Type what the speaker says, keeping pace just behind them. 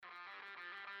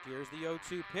Here's the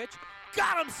 0-2 pitch.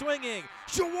 Got him swinging.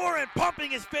 Shawarren pumping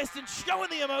his fist and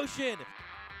showing the emotion.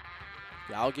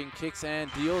 Galgan kicks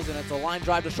and deals, and it's a line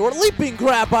drive to short. Leaping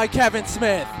grab by Kevin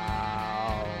Smith.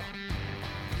 Wow.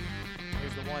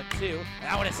 Here's the 1-2.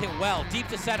 That one is hit well, deep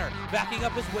to center. Backing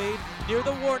up his Wade near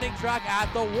the warning track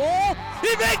at the wall.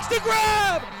 He makes the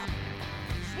grab!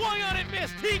 Swung on and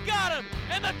missed. He got him,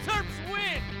 and the Terps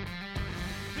win.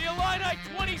 The Illini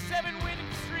 27 winning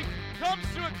streak comes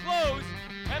to a close,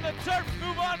 and the Terps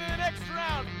move on to the next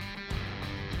round.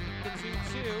 The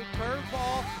 2-2,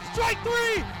 curveball, strike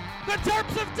three! The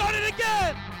Terps have done it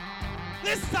again!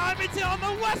 This time it's on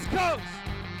the West Coast!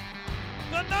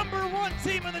 The number one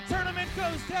team in the tournament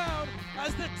goes down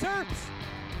as the Terps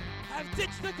have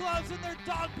ditched the gloves and they're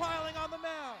dogpiling on the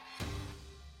mound.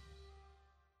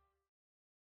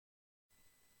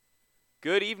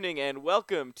 Good evening and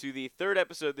welcome to the third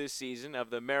episode this season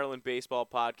of the Maryland Baseball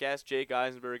Podcast. Jake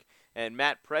Eisenberg and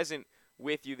Matt Present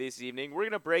with you this evening. We're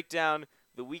going to break down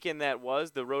the weekend that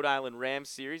was, the Rhode Island Rams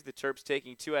series, the Terps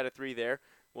taking 2 out of 3 there.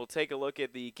 We'll take a look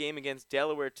at the game against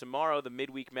Delaware tomorrow, the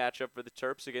midweek matchup for the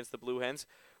Terps against the Blue Hens.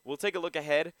 We'll take a look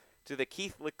ahead to the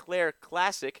Keith LeClaire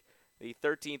Classic, the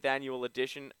 13th annual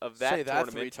edition of that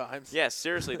tournament. Say that 3 times. Yes,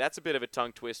 seriously, that's a bit of a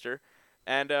tongue twister.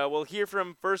 And we'll hear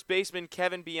from first baseman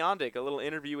Kevin Biondic, a little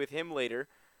interview with him later.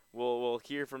 We'll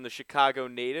hear from the Chicago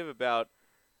native about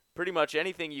pretty much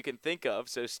anything you can think of,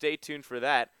 so stay tuned for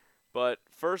that. But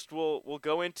first, we'll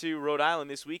go into Rhode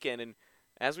Island this weekend, and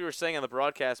as we were saying on the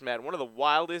broadcast, Matt, one of the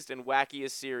wildest and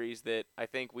wackiest series that I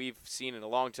think we've seen in a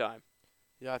long time.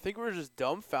 Yeah, I think we were just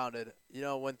dumbfounded,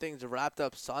 when things wrapped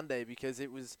up Sunday, because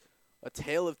it was a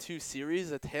tale of 2 series,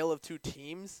 a tale of 2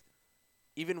 teams,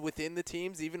 even within the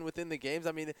teams, even within the games.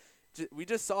 I mean, we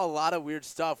just saw a lot of weird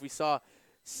stuff. We saw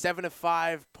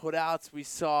 7-5 putouts. We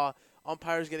saw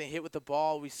umpires getting hit with the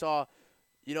ball. We saw,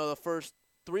 the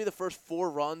first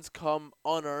 4 runs come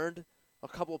unearned. A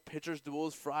couple of pitchers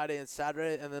duels Friday and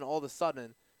Saturday, and then all of a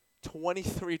sudden,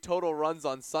 23 total runs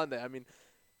on Sunday. I mean,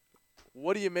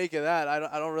 what do you make of that?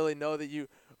 I don't really know that you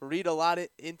read a lot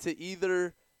into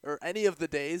either or any of the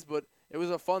days, but it was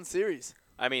a fun series.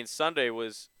 I mean, Sunday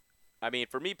was,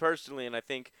 for me personally, and I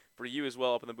think for you as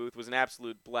well up in the booth, was an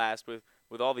absolute blast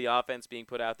with all the offense being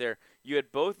put out there. You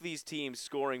had both these teams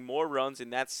scoring more runs in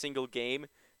that single game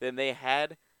than they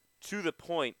had to the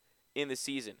point in the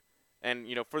season. And,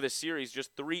 for the series,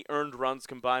 just 3 earned runs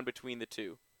combined between the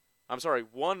two. I'm sorry,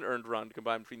 1 earned run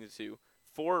combined between the two.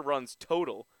 4 runs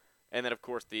total. And then, of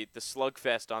course, the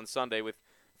slugfest on Sunday with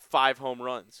 5 home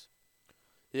runs.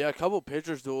 Yeah, a couple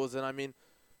pitchers duels. And,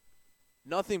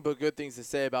 nothing but good things to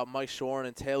say about Mike Shawarren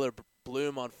and Taylor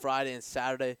Bloom on Friday and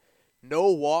Saturday.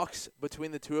 No walks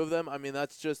between the two of them.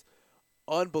 That's just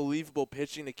unbelievable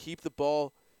pitching to keep the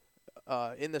ball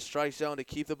in the strike zone, to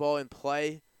keep the ball in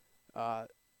play.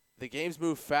 The games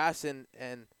move fast, and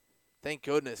thank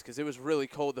goodness, because it was really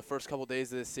cold the first couple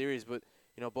days of this series. But,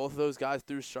 both of those guys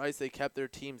threw strikes. They kept their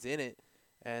teams in it.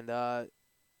 And, a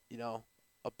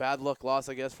bad luck loss,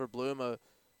 I guess, for Bloom, a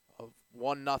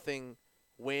 1-0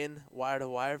 win wire to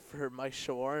wire for Mike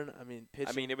Shawarren.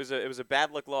 Pitching. It was a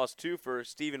bad luck loss too for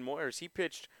Stephen Moyers. He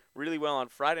pitched really well on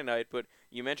Friday night, but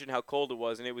you mentioned how cold it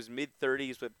was, and it was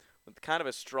mid-30s with kind of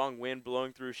a strong wind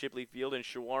blowing through Shipley Field, and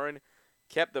Shawarren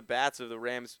kept the bats of the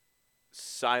Rams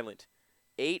silent.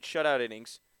 8 shutout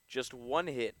innings, just 1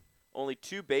 hit, only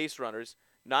 2 base runners,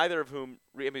 neither of whom,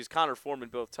 he's Connor Foreman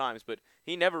both times, but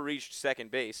he never reached second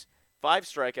base. 5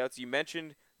 strikeouts. You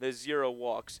mentioned the 0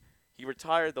 walks. He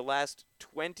retired the last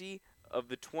 20 of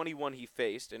the 21 he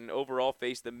faced, and overall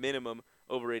faced the minimum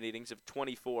over 8 innings of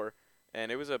 24.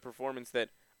 And it was a performance that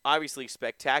obviously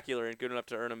spectacular and good enough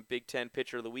to earn him Big Ten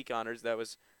Pitcher of the Week honors that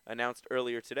was announced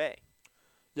earlier today.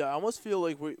 Yeah, I almost feel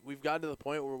like we've gotten to the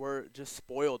point where we're just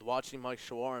spoiled watching Mike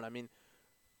Shawarren.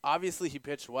 Obviously he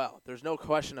pitched well. There's no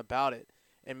question about it.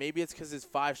 And maybe it's because his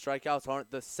 5 strikeouts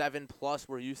aren't the 7+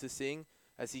 we're used to seeing,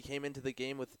 as he came into the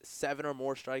game with 7 or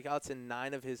more strikeouts in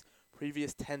 9 of his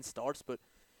previous 10 starts. But,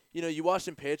 you watched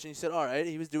him pitch and you said, all right,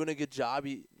 he was doing a good job.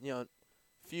 He,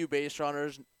 few base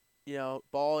runners,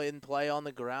 ball in play on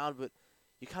the ground. But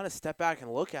you kind of step back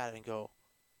and look at it and go,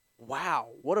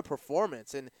 wow, what a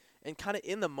performance. And kind of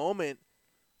in the moment,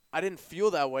 I didn't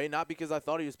feel that way, not because I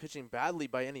thought he was pitching badly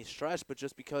by any stretch, but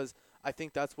just because I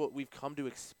think that's what we've come to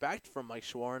expect from Mike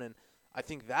Shawarren. And I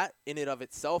think that in and of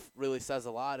itself really says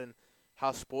a lot, and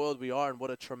how spoiled we are and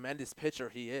what a tremendous pitcher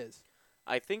he is.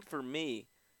 I think for me,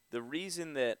 the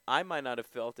reason that I might not have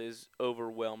felt as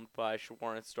overwhelmed by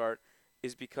Shawarren's start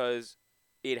is because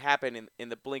it happened in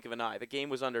the blink of an eye. The game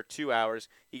was under 2 hours.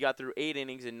 He got through 8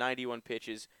 innings and 91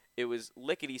 pitches. It was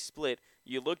lickety-split.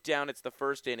 You look down, it's the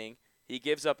first inning. He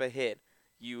gives up a hit.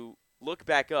 You look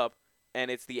back up,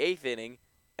 and it's the 8th inning,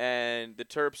 and the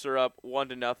Terps are up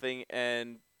 1-0,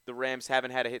 and the Rams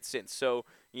haven't had a hit since. So,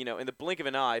 in the blink of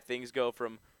an eye, things go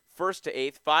from first to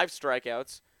 8th, 5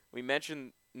 strikeouts. We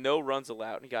mentioned no runs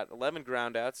allowed. He got 11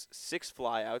 groundouts, 6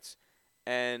 flyouts,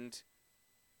 and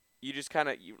you just kind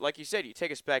of, like you said, you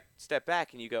take a step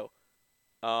back and you go,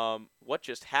 what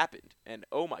just happened? And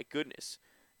oh my goodness.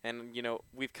 And,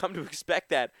 we've come to expect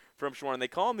that from Shawaryn. They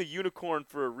call him the unicorn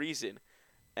for a reason.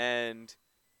 And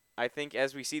I think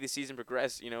as we see the season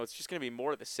progress, it's just going to be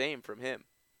more of the same from him.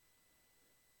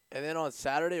 And then on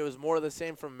Saturday, it was more of the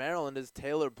same from Maryland as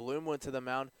Taylor Bloom went to the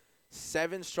mound.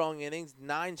 7 strong innings,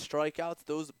 9 strikeouts.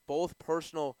 Those both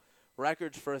personal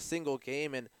records for a single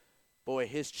game. And, boy,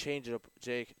 his changeup,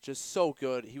 Jake, just so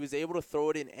good. He was able to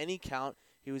throw it in any count.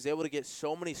 He was able to get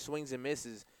so many swings and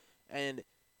misses. And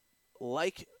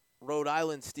like Rhode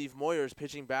Island, Steve Moyers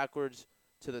pitching backwards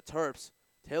to the Terps,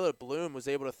 Taylor Bloom was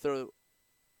able to throw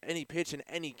any pitch in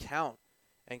any count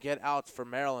and get outs for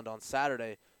Maryland on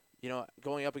Saturday.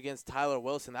 Going up against Tyler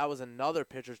Wilson, that was another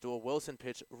pitcher's duel. Wilson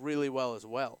pitched really well as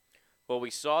well. Well,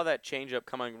 we saw that changeup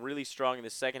coming really strong in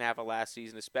the second half of last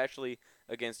season, especially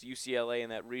against UCLA in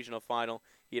that regional final.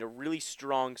 He had a really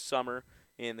strong summer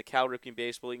in the Cal Ripken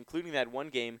Baseball League, including that one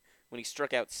game when he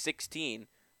struck out 16,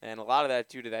 and a lot of that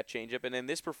due to that changeup. And in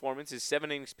this performance, his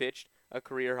 7 innings pitched, a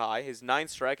career high. His 9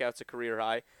 strikeouts, a career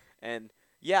high. And,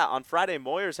 yeah, on Friday,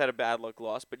 Moyers had a bad luck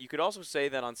loss, but you could also say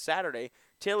that on Saturday,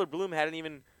 Taylor Bloom had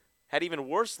even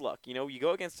worse luck. You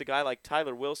go against a guy like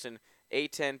Tyler Wilson,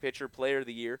 A-10 pitcher, player of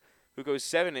the year, who goes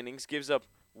 7 innings, gives up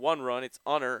 1 run, it's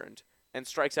unearned, and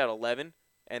strikes out 11,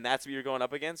 and that's what you're going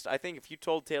up against. I think if you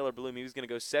told Taylor Bloom he was going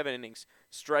to go 7 innings,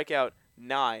 strike out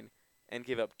 9, and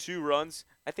give up 2 runs,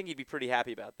 I think he'd be pretty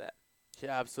happy about that.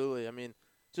 Yeah, absolutely. I mean,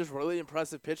 just really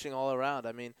impressive pitching all around.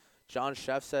 I mean, John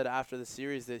Sheff said after the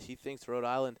series that he thinks Rhode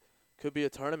Island could be a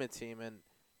tournament team, and,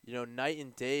 night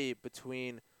and day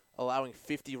between allowing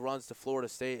 50 runs to Florida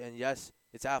State, and yes,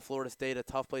 it's at Florida State, a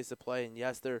tough place to play, and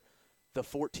yes, they're the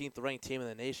 14th ranked team in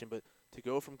the nation, but to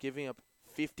go from giving up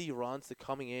 50 runs to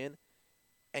coming in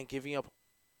and giving up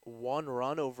 1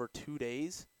 run over 2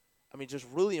 days, I mean, just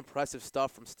really impressive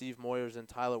stuff from Steve Moyers and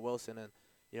Tyler Wilson, and,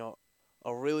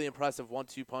 a really impressive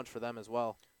 1-2 punch for them as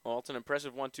well. Well, it's an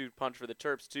impressive 1-2 punch for the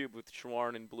Terps, too, with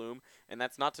Shawaryn and Bloom, and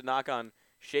that's not to knock on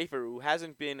Schaefer, who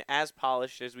hasn't been as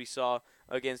polished as we saw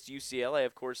against UCLA.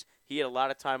 Of course, he had a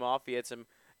lot of time off. He had some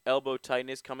elbow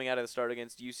tightness coming out of the start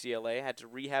against UCLA, had to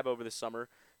rehab over the summer,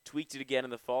 tweaked it again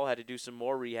in the fall, had to do some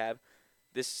more rehab.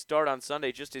 This start on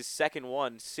Sunday, just his second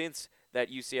one since that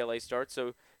UCLA start,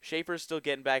 so Schaefer's still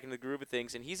getting back in the groove of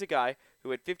things, and he's a guy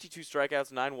who had 52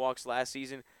 strikeouts, 9 walks last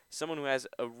season, someone who has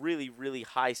a really, really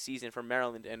high season for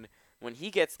Maryland, and when he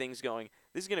gets things going,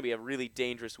 this is going to be a really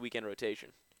dangerous weekend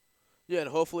rotation. Yeah, and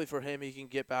hopefully for him, he can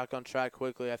get back on track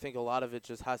quickly. I think a lot of it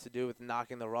just has to do with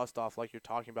knocking the rust off, like you're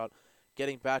talking about,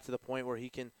 getting back to the point where he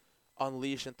can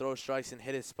unleash and throw strikes and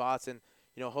hit his spots. And,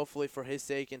 hopefully for his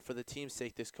sake and for the team's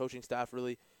sake, this coaching staff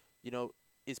really,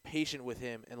 is patient with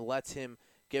him and lets him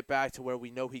get back to where we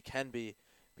know he can be,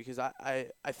 because I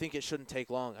think it shouldn't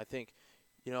take long. I think,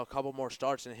 a couple more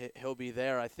starts and he'll be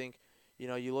there. I think,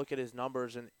 you look at his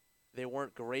numbers and they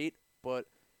weren't great, but,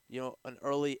 an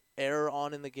early error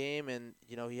on in the game, and,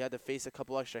 he had to face a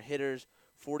couple extra hitters,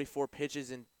 44 pitches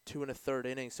in 2 1/3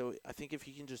 innings. So I think if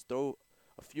he can just throw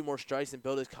a few more strikes and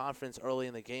build his confidence early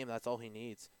in the game, that's all he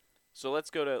needs. So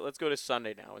let's go to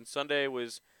Sunday now. And Sunday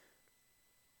was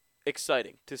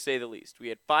exciting, to say the least. We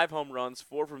had 5 home runs,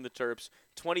 4 from the Terps,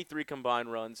 23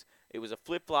 combined runs. It was a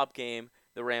flip-flop game.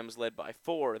 The Rams led by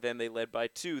 4, then they led by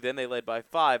 2, then they led by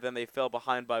 5, then they fell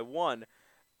behind by 1,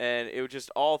 and it was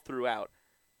just all throughout.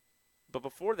 But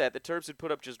before that, the Terps had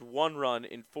put up just 1 run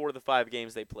in 4 of the 5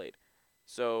 games they played.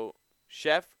 So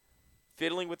Sheff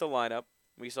fiddling with the lineup.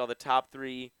 We saw the top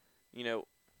 3,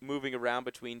 moving around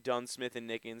between Dunn, Smith, and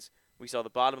Nickens. We saw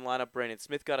the bottom lineup. Brandon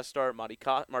Smith got a start. Marty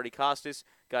Costas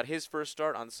got his first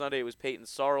start. On Sunday, it was Peyton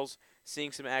Sarles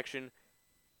seeing some action.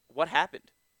 What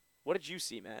happened? What did you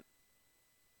see, Matt?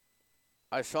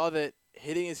 I saw that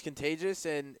hitting is contagious,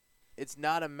 and it's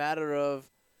not a matter of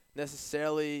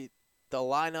necessarily the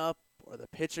lineup or the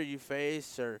pitcher you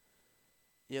face, or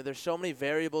there's so many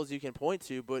variables you can point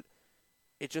to, but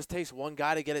it just takes one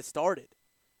guy to get it started.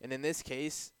 And in this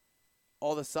case,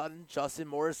 all of a sudden, Justin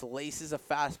Morris laces a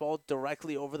fastball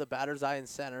directly over the batter's eye in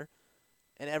center,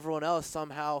 and everyone else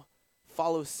somehow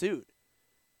follows suit.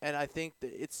 And I think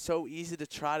that it's so easy to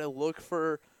try to look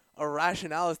for a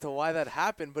rationale as to why that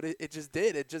happened, but it just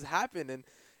did. It just happened,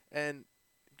 and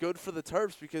good for the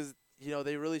Terps, because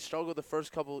they really struggled the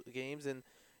first couple of games, and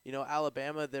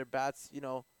Alabama, their bats,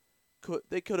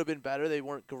 they could have been better. They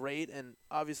weren't great, and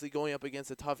obviously going up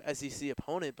against a tough SEC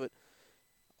opponent, but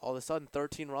all of a sudden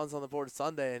 13 runs on the board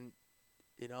Sunday, and,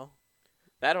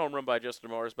 That home run by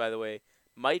Justin Morris, by the way,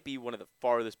 might be one of the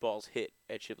farthest balls hit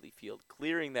at Shipley Field,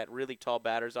 clearing that really tall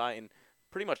batter's eye in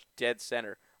pretty much dead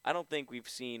center. I don't think we've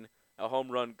seen a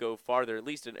home run go farther, at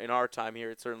least in our time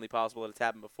here. It's certainly possible that it's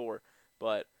happened before,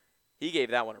 but he gave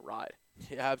that one a ride.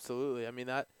 Yeah, absolutely. I mean,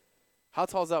 how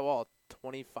tall is that wall?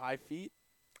 25 feet?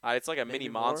 It's like a Maybe mini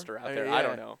more? monster out there. Yeah. I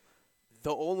don't know.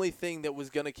 The only thing that was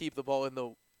going to keep the ball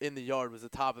in the yard was the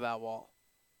top of that wall.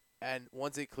 And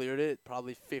once it cleared it,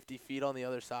 probably 50 feet on the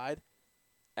other side.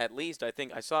 At least, I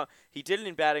think I saw he did it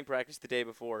in batting practice the day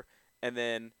before, and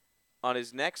then on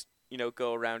his next,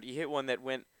 go around, he hit one that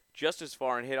went just as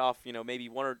far and hit off, maybe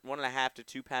 1.5 to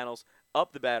 2 panels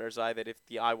up the batter's eye that if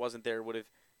the eye wasn't there would have,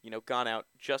 gone out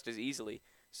just as easily.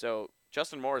 So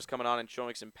Justin Morris coming on and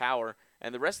showing some power,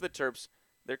 and the rest of the Terps,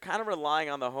 they're kind of relying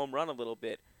on the home run a little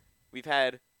bit. We've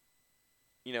had,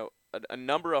 a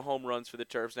number of home runs for the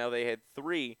Terps. Now they had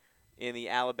 3 in the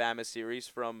Alabama series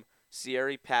from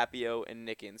Sierra, Papio, and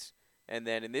Nickens. And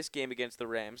then in this game against the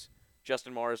Rams,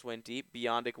 Justin Morris went deep,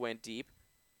 Biondic went deep,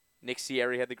 Nick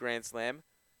Sierra had the grand slam,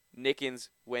 Nickens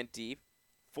went deep.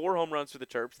 4 home runs for the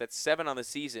Terps. That's 7 on the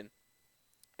season.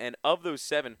 And of those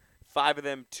 7, 5 of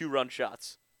them 2-run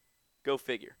shots. Go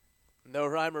figure. No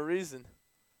rhyme or reason.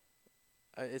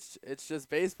 It's just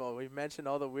baseball. We've mentioned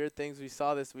all the weird things we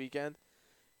saw this weekend,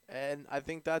 and I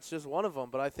think that's just one of them.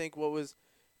 But I think what was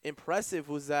impressive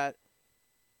was that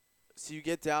so you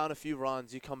get down a few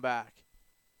runs, you come back.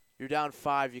 You're down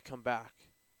 5, you come back.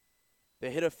 They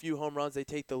hit a few home runs, they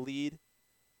take the lead,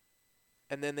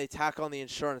 and then they tack on the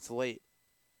insurance late.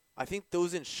 I think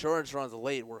those insurance runs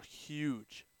late were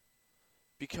huge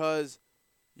because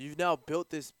you've now built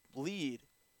this lead,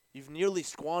 you've nearly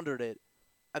squandered it,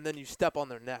 and then you step on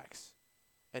their necks.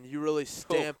 And you really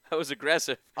stamp. Oh, that was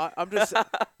aggressive. I'm just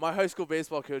my high school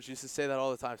baseball coach used to say that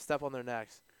all the time, step on their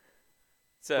necks.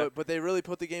 But they really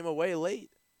put the game away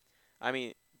late. I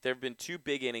mean, there have been 2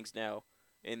 big innings now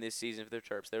in this season for the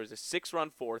Terps. There was a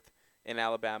 6-run fourth in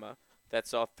Alabama that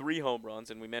saw 3 home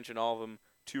runs, and we mentioned all of them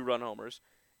 2-run homers.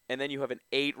 And then you have an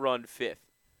 8-run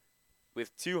fifth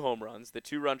with 2 home runs, the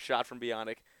 2-run shot from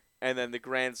Biondic, and then the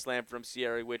grand slam from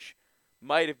Sierra, which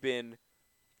might have been,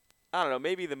 I don't know,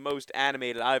 maybe the most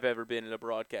animated I've ever been in a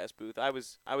broadcast booth. I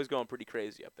was going pretty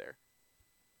crazy up there.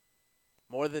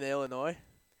 More than Illinois?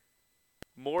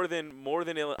 More than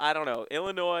Illinois. I don't know.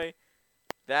 Illinois,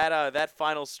 that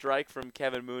final strike from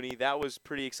Kevin Mooney, that was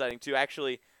pretty exciting too.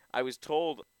 Actually, I was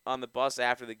told on the bus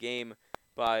after the game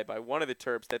by one of the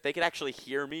Terps that they could actually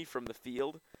hear me from the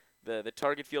field. The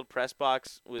Target Field press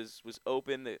box was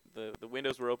open. The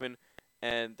windows were open,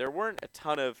 and there weren't a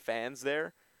ton of fans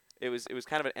there. It was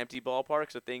kind of an empty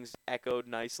ballpark, so things echoed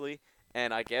nicely.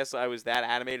 And I guess I was that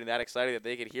animated and that excited that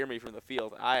they could hear me from the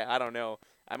field. I don't know.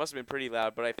 I must have been pretty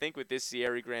loud, but I think with this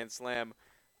Sierra Grand Slam,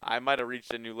 I might have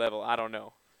reached a new level. I don't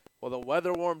know. Well, the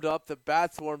weather warmed up, the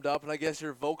bats warmed up, and I guess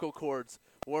your vocal cords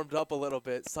warmed up a little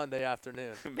bit Sunday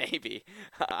afternoon. Maybe.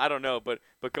 I don't know. But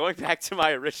going back to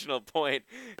my original point,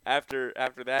 after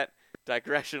that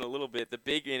digression a little bit, the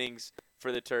big innings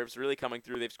for the Terps really coming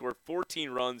through. They've scored 14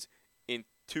 runs in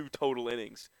 2 total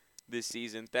innings this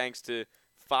season, thanks to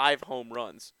 5 home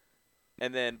runs.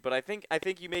 But I think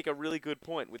you make a really good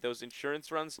point with those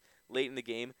insurance runs late in the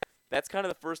game. That's kind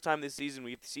of the first time this season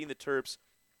we've seen the Terps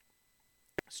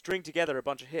string together a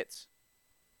bunch of hits.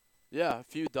 Yeah, a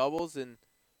few doubles, and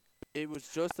it was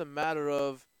just a matter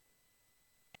of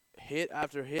hit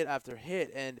after hit after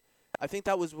hit, and I think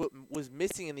that was what was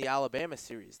missing in the Alabama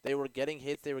series. They were getting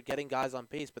hits, they were getting guys on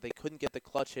base, but they couldn't get the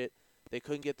clutch hit, they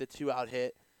couldn't get the 2-out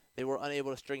hit, they were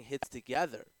unable to string hits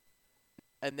together.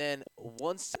 And then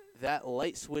once that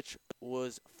light switch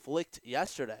was flicked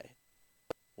yesterday,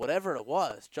 whatever it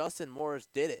was, Justin Morris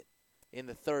did it in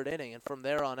the 3rd inning. And from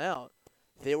there on out,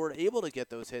 they were able to get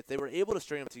those hits. They were able to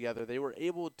string them together. They were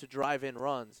able to drive in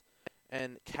runs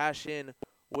and cash in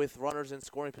with runners in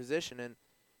scoring position. And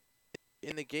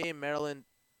in the game, Maryland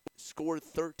scored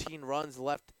 13 runs,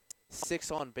 left 6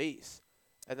 on base.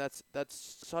 And that's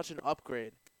such an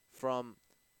upgrade from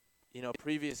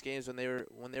previous games when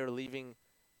they were leaving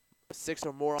 6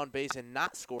 or more on base and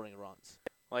not scoring runs.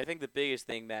 Well, I think the biggest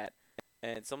thing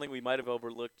and something we might have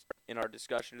overlooked in our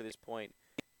discussion to this point,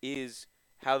 is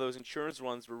how those insurance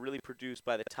runs were really produced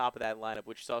by the top of that lineup,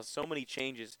 which saw so many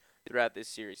changes throughout this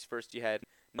series. First, you had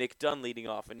Nick Dunn leading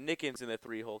off, and Nickens in the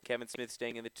 3-hole, Kevin Smith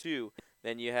staying in the 2.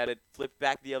 Then you had it flip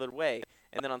back the other way.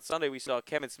 And then on Sunday, we saw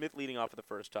Kevin Smith leading off for the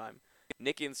first time,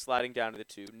 Nickens sliding down to the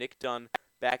 2, Nick Dunn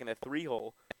back in the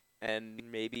 3-hole. and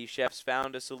maybe Chef's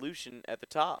found a solution at the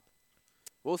top.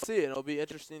 We'll see. It'll be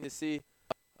interesting to see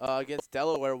against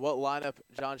Delaware what lineup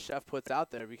John Chef puts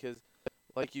out there because,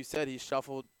 like you said, he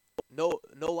shuffled. No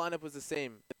lineup was the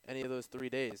same any of those 3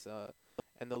 days.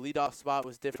 And the leadoff spot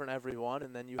was different every one.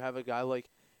 And then you have a guy like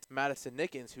Madison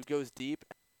Nickens who goes deep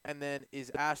and then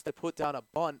is asked to put down a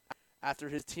bunt after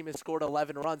his team has scored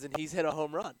 11 runs and he's hit a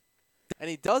home run. And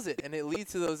he does it, and it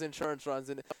leads to those insurance runs.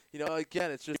 And,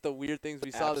 again, it's just the weird things we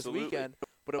saw Absolutely. this weekend,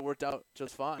 but it worked out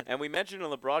just fine. And we mentioned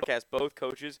on the broadcast both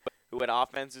coaches who had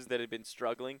offenses that had been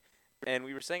struggling. And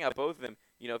we were saying how both of them,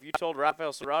 if you told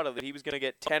Rafael Serrato that he was going to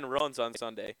get 10 runs on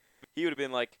Sunday, he would have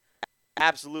been like,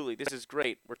 absolutely, this is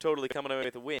great. We're totally coming away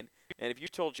with a win. And if you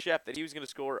told Chef that he was going to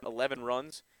score 11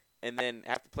 runs and then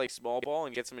have to play small ball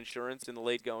and get some insurance in the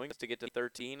late goings to get to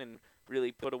 13 and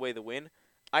really put away the win,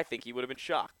 I think he would have been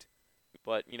shocked.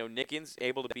 But, Nickens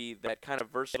able to be that kind of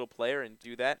versatile player and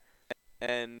do that.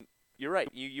 And you're right.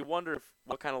 You wonder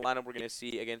what kind of lineup we're going to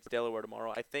see against Delaware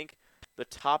tomorrow. I think the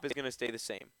top is going to stay the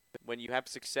same. When you have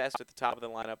success at the top of the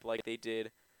lineup like they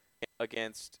did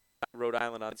against Rhode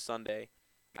Island on Sunday,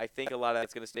 I think a lot of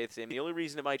that's going to stay the same. The only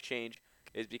reason it might change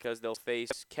is because they'll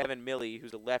face Kevin Milley,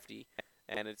 who's a lefty,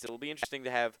 and it'll be interesting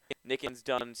to have Nickens,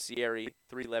 Dunn, Sierra,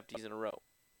 3 lefties in a row.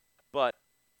 But,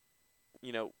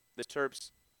 the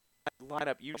Terps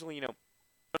lineup usually,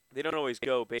 they don't always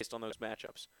go based on those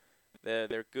matchups.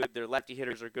 They're good. Their lefty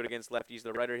hitters are good against lefties.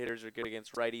 Their righty hitters are good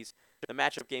against righties. The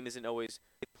matchup game isn't always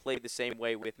played the same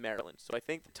way with Maryland. So I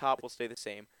think the top will stay the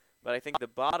same. But I think the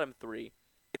bottom 3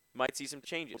 might see some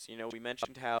changes. We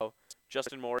mentioned how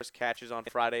Justin Morris catches on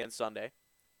Friday and Sunday,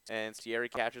 and Sierra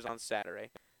catches on Saturday.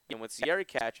 And when Sierra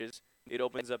catches, it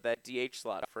opens up that DH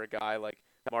slot for a guy like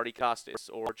Marty Costas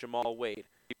or Jamal Wade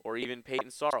or even Peyton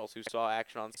Sarles, who saw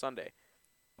action on Sunday.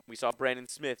 We saw Brandon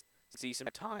Smith see some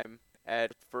time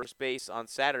at first base on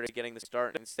Saturday getting the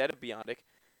start instead of Biondic.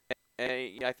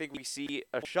 And I think we see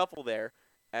a shuffle there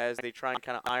as they try and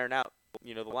kind of iron out,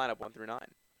 the lineup 1 through 9.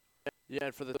 Yeah,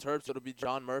 and for the Terps, it'll be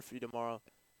John Murphy tomorrow.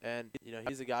 And,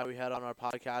 he's a guy we had on our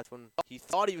podcast when he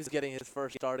thought he was getting his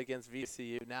first start against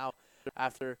VCU. Now,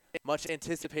 after much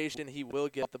anticipation, he will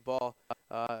get the ball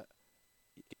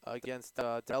against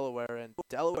Delaware. And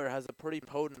Delaware has a pretty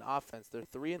potent offense. They're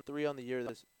 3-3 on the year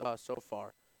so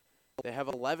far. They have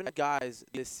 11 guys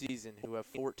this season who have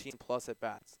 14-plus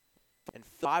at-bats. And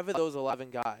 5 of those 11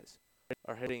 guys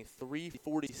are hitting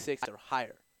 346 or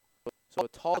higher. So a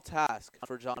tall task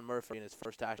for John Murphy in his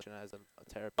first action as a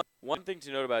Terrapin. One thing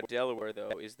to note about Delaware,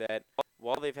 though, is that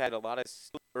while they've had a lot of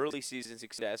early season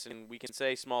success, and we can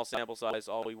say small sample size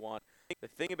all we want, the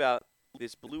thing about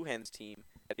this Blue Hens team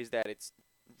is that it's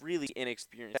really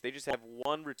inexperienced. They just have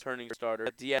one returning starter,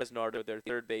 Diaz Nardo, their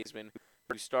third baseman,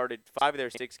 who started 5 of their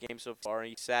 6 games so far, and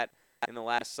he sat in the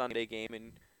last Sunday game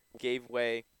and gave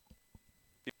way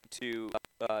to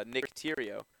Nick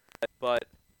Tirio. But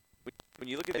when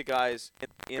you look at the guys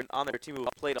on their team who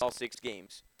have played all 6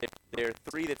 games, there are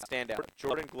 3 that stand out.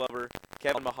 Jordan Glover,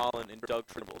 Kevin Mulholland, and Doug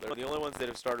Trimble. They're the only ones that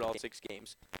have started all 6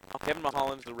 games. Kevin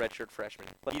Mulholland's the redshirt freshman.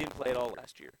 He didn't play at all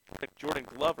last year. Jordan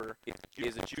Glover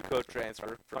is a JUCO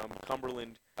transfer from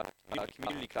Cumberland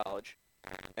Community College.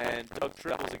 And Doug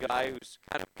Trimble's a guy who's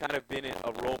kind of been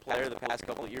a role player the past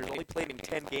couple of years. Only played in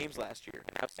 10 games last year,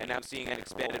 and now seeing an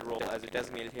expanded role as a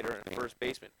designated hitter and first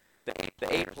baseman. The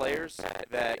 8 players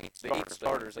the 8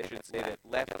 starters, I should say, that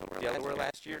left Delaware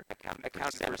last year accounted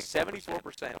for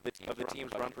 74% of the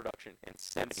team's run production and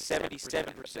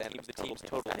 77% of the team's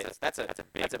total hits. That's a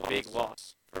big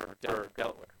loss for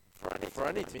Delaware. For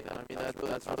any team, I mean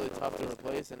that's really tough to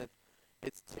replace, and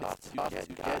it's tough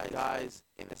to get guys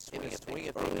in the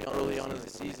swing early on in the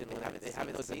season when they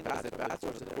haven't seen those at-bats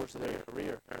over the course of their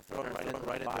career. They're thrown right into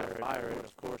fire, and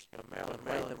of course, Maryland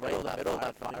right in the middle of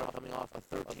that fire, coming off a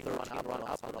 13-run run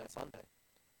out on Sunday.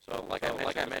 So, like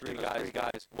I mentioned,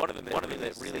 guys, one of them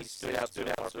that really stood out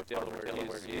for Delaware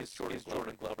is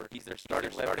Jordan Glover. He's their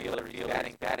starting left fielder,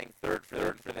 batting third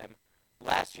for them.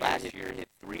 Last year hit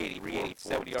 380,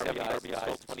 70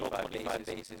 RBIs, stole 25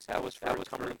 bases. That was for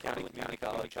Cumberland County Community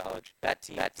College. That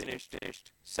team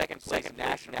finished second place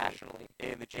nationally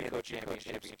in the JUCO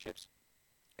championships.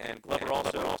 And Glover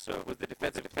also was the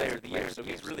defensive player of the year, so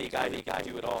he's really a guy that can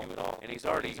do it all. And he's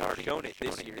already shown it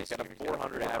this year. He's got a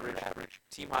 400 average,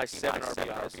 team high 7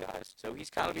 RBIs. So he's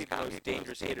kind of the most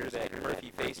dangerous hitter that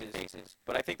Murphy faces.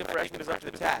 But I think the freshman is up to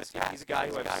the task. He's a guy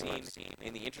who I've seen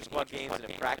in the inter-squad games and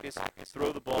in practice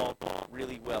throw the ball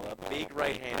really well. A big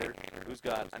right-hander who's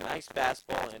got a nice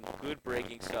fastball and good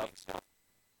breaking stuff.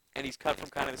 And he's cut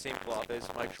from kind of the same cloth as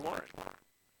Mike Schwarren.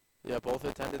 Yeah, both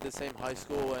attended the same high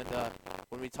school, and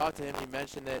when we talked to him, he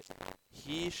mentioned that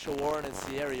he, Shawarn, and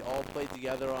Sierra all played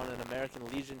together on an American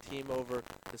Legion team over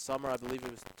the summer. I believe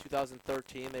it was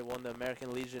 2013. They won the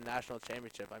American Legion National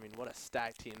Championship. I mean, what a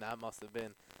stacked team that must have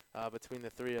been between the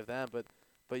three of them.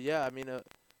 But yeah, I mean,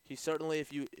 he certainly,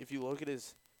 if you look at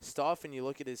his stuff and you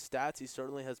look at his stats, he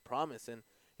certainly has promise, and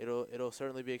it'll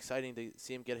certainly be exciting to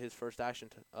see him get his first action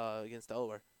against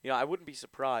Delaware. I wouldn't be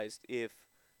surprised if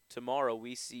tomorrow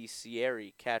we see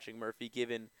Sierra catching Murphy,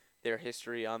 given their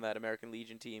history on that American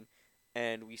Legion team,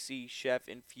 and we see Chef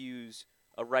infuse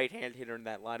a right-hand hitter in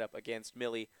that lineup against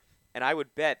Millie. And I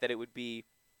would bet that it would be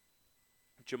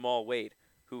Jamal Wade,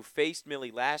 who faced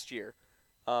Millie last year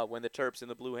when the Terps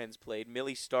and the Blue Hens played.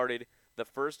 Millie started the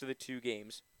first of the 2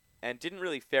 games and didn't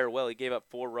really fare well. He gave up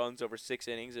 4 runs over 6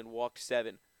 innings and walked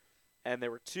 7. And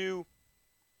there were 2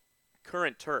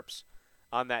 current Terps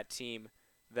on that team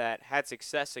that had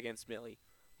success against Millie.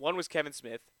 One was Kevin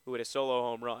Smith, who had a solo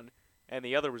home run, and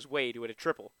the other was Wade, who had a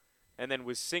triple, and then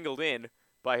was singled in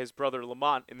by his brother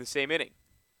Lamont in the same inning.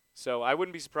 So I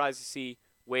wouldn't be surprised to see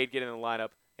Wade get in the lineup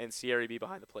and Sierra be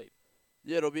behind the plate.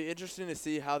 Yeah, it'll be interesting to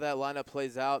see how that lineup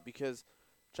plays out because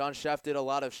John Sheff did a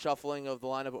lot of shuffling of the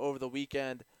lineup over the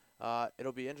weekend.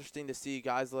 It'll be interesting to see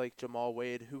guys like Jamal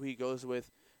Wade, who he goes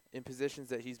with in positions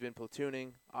that he's been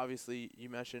platooning. Obviously, you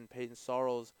mentioned Peyton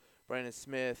Sorrells, Brandon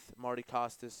Smith, Marty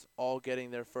Costas, all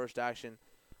getting their first action.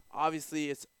 Obviously,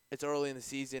 it's early in the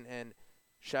season, and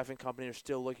Sheff and company are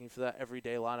still looking for that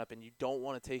everyday lineup, and you don't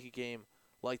want to take a game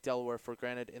like Delaware for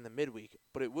granted in the midweek.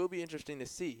 But it will be interesting to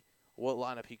see what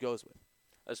lineup he goes with.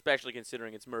 Especially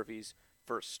considering it's Murphy's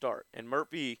first start. And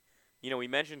Murphy, we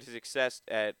mentioned his success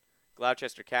at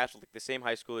Gloucester Catholic, the same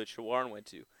high school that Shawarn went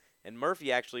to. And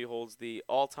Murphy actually holds the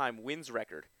all-time wins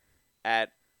record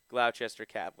at Gloucester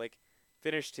Catholic.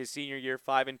 Finished his senior year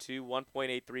 5-2,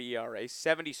 1.83 ERA,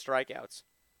 70 strikeouts.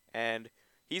 And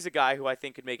he's a guy who I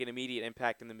think could make an immediate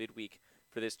impact in the midweek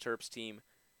for this Terps team.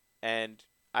 And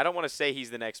I don't want to say he's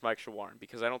the next Mike Shawarn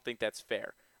because I don't think that's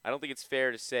fair. I don't think it's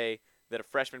fair to say that a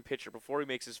freshman pitcher, before he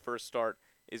makes his first start,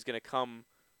 is going to come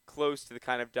close to the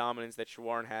kind of dominance that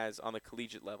Shawarn has on the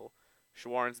collegiate level.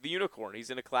 Shawarn's the unicorn. He's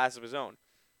in a class of his own.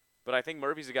 But I think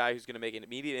Murphy's a guy who's going to make an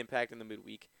immediate impact in the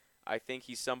midweek. I think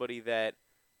he's somebody that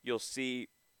you'll see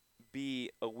be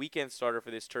a weekend starter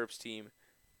for this Terps team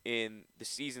in the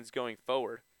seasons going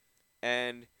forward.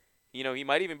 And, he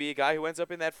might even be a guy who ends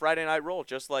up in that Friday night role,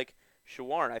 just like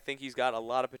Shawarn. I think he's got a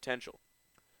lot of potential.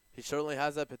 He certainly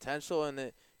has that potential,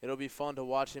 and it'll be fun to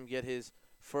watch him get his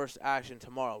first action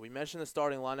tomorrow. We mentioned the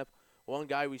starting lineup. One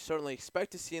guy we certainly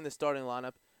expect to see in the starting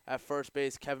lineup at first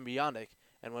base, Kevin Biondic.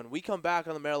 And when we come back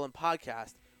on the Maryland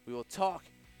podcast, we will talk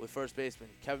with first baseman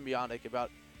Kevin Biondic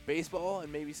about baseball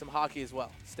and maybe some hockey as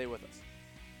well. Stay with us.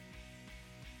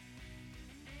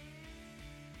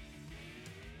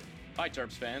 Hi,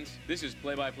 Terps fans. This is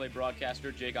play-by-play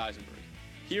broadcaster Jake Eisenberg.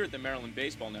 Here at the Maryland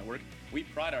Baseball Network, we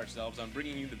pride ourselves on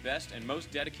bringing you the best and most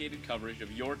dedicated coverage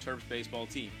of your Terps baseball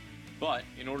team. But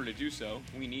in order to do so,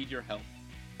 we need your help.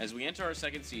 As we enter our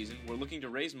second season, we're looking to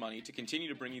raise money to continue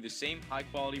to bring you the same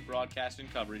high-quality broadcast and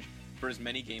coverage for as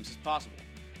many games as possible.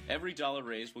 Every dollar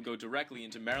raised will go directly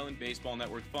into Maryland Baseball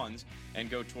Network funds and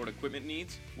go toward equipment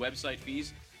needs, website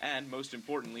fees, and, most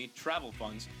importantly, travel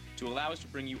funds to allow us to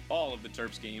bring you all of the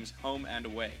Terps games home and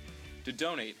away. To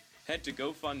donate, head to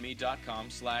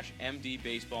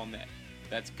GoFundMe.com/MDBaseballNet.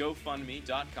 That's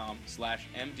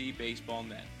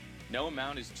GoFundMe.com/MDBaseballNet. No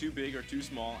amount is too big or too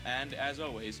small, and as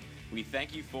always, we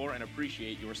thank you for and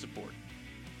appreciate your support.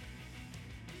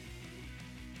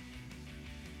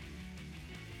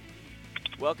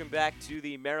 Welcome back to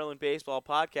the Maryland Baseball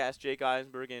Podcast. Jake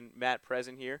Eisenberg and Matt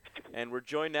Present here, and we're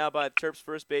joined now by the Terps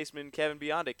first baseman Kevin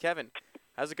Biondic. Kevin,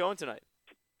 how's it going tonight?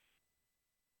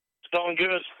 It's going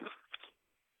good.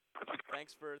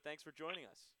 Thanks for joining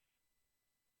us.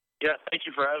 Yeah, thank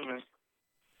you for having me.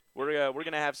 We're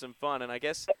gonna have some fun, and I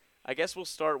guess we'll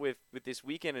start with this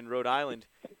weekend in Rhode Island.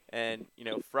 And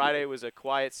Friday was a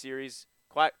quiet series,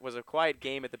 was a quiet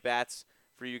game at the bats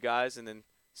for you guys, and then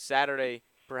Saturday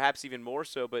perhaps even more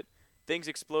so. But things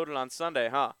exploded on Sunday,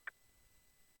 huh?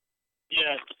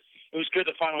 Yeah, it was good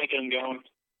to finally get them going.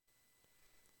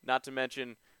 Not to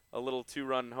mention a little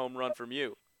 2-run home run from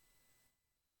you.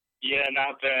 Yeah,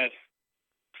 not bad.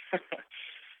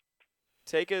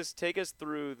 Take us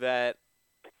through that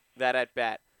at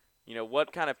bat.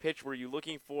 What kind of pitch were you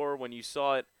looking for when you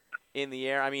saw it in the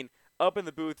air? I mean, up in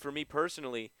the booth, for me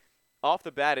personally, off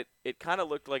the bat, it kind of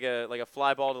looked like a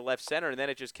fly ball to left center, and then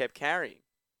it just kept carrying.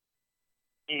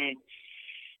 Mm-hmm.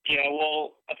 Yeah,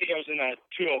 well, I think I was in a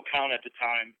 2-0 count at the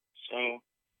time, so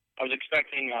I was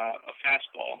expecting a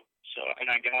fastball. And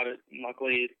I got it. And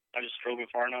luckily, I just drove it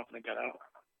far enough and it got out.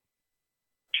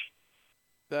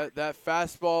 That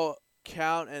fastball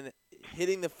count and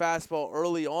hitting the fastball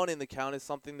early on in the count is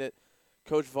something that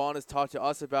Coach Vaughn has talked to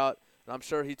us about, and I'm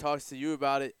sure he talks to you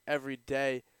about it every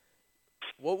day.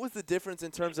 What was the difference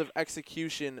in terms of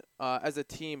execution as a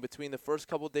team between the first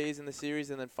couple days in the series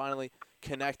and then finally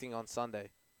connecting on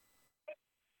Sunday?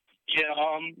 Yeah,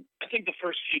 I think the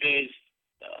first few days,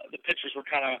 the pitchers were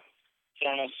kind of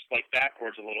throwing us like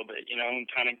backwards a little bit, and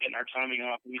kind of getting our timing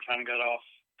off. And we kind of got off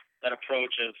that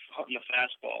approach of hunting the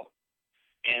fastball.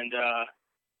 And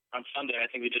on Sunday, I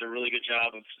think we did a really good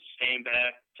job of staying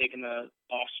back, taking the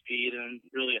off speed, and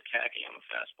really attacking on the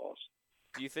fastballs.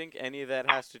 Do you think any of that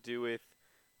has to do with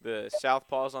the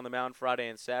southpaws on the mound Friday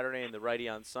and Saturday and the righty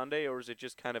on Sunday, or is it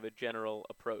just kind of a general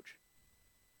approach?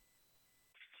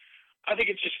 I think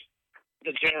it's just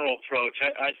the general approach.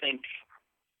 I think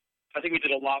we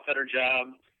did a lot better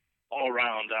job all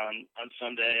around on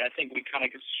Sunday. I think we kind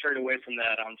of strayed away from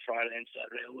that on Friday and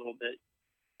Saturday a little bit.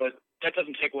 But that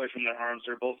doesn't take away from their arms.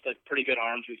 They're both pretty good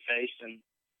arms we faced, and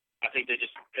I think they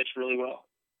just pitched really well.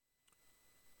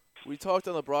 We talked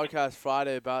on the broadcast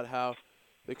Friday about how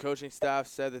the coaching staff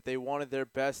said that they wanted their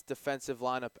best defensive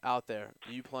lineup out there,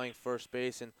 you playing first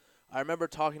base. And I remember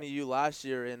talking to you last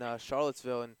year in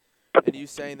Charlottesville and you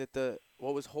saying that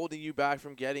what was holding you back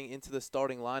from getting into the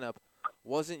starting lineup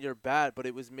wasn't your bat, but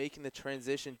it was making the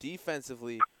transition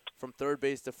defensively from third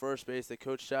base to first base, that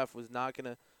Coach Sheff was not going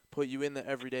to put you in the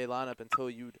everyday lineup until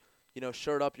you'd,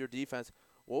 shirt up your defense.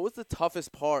 What was the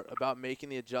toughest part about making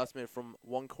the adjustment from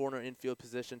one corner infield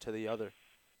position to the other?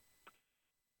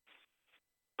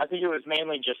 I think it was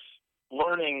mainly just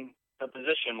learning the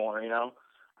position more,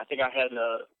 I think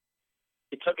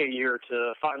it took a year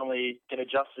to finally get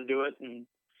adjusted to it, and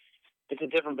it's a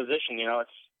different position,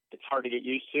 it's hard to get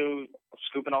used to,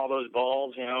 scooping all those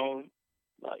balls,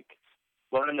 like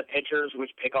learning the pitchers,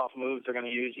 which pickoff moves they're going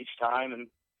to use each time, and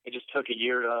it just took a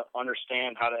year to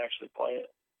understand how to actually play it.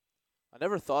 I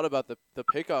never thought about the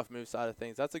pickoff move side of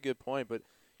things. That's a good point, but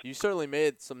you certainly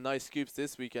made some nice scoops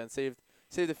this weekend. Saved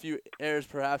a few errors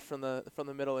perhaps from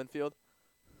the middle infield.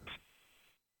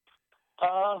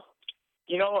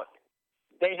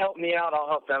 They helped me out. I'll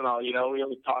help them out. We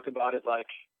always talk about it. Like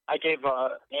I gave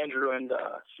Andrew and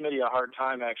Smitty a hard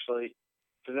time actually,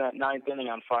 because in that ninth inning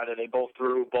on Friday they both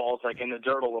threw balls like in the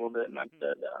dirt a little bit, and I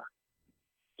said,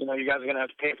 you guys are gonna have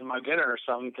to pay for my dinner or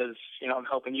something because I'm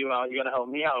helping you out. You gotta help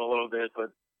me out a little bit,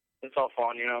 but it's all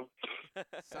fun,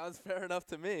 Sounds fair enough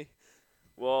to me.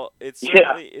 Well, it's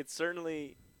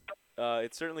certainly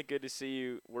good to see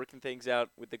you working things out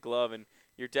with the glove, and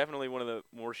you're definitely one of the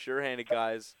more sure-handed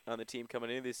guys on the team coming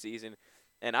into this season.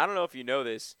 And I don't know if you know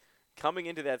this, coming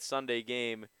into that Sunday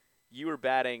game, you were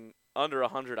batting under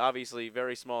 100, obviously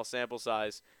very small sample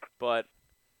size, but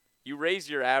you raised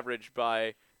your average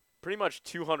by pretty much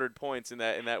 200 points in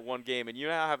that one game, and you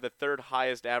now have the third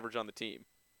highest average on the team.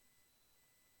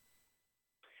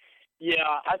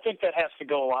 Yeah, I think that has to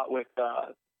go a lot with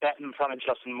batting in front of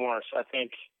Justin Morris. I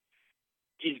think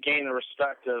he's gained the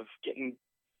respect of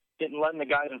letting the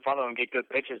guys in front of him get good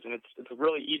pitches, and it's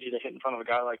really easy to hit in front of a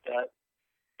guy like that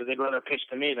because they'd rather pitch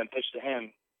to me than pitch to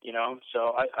him,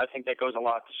 So I think that goes a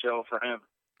lot to show for him.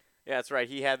 Yeah, that's right.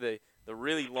 He had the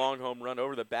really long home run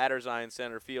over the batter's eye in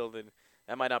center field, and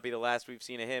that might not be the last we've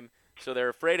seen of him. So they're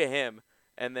afraid of him,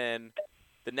 and then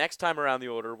the next time around the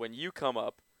order, when you come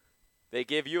up, they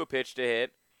give you a pitch to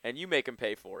hit, and you make them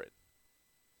pay for it.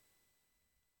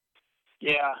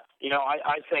 Yeah,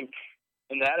 I think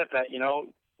in that at bat,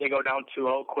 they go down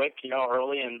 2-0 quick,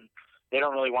 early, and they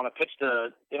don't really want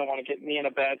to they don't want to get me in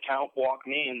a bad count, walk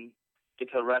me, and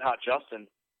get to red hot Justin.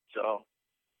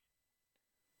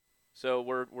 So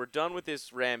we're done with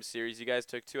this Rams series. You guys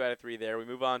took 2 out of 3 there. We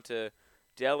move on to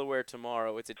Delaware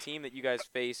tomorrow. It's a team that you guys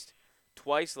faced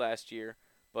twice last year,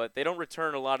 but they don't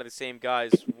return a lot of the same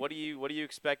guys. What do you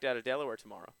expect out of Delaware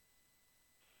tomorrow?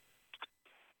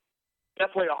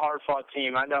 Definitely a hard-fought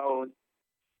team. I know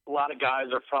a lot of guys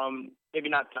are from, maybe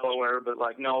not Delaware, but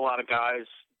know a lot of guys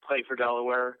play for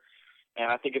Delaware, and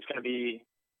I think it's going to be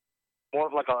more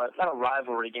of not a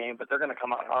rivalry game, but they're going to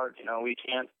come out hard. We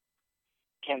can't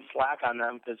slack on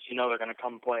them because they're going to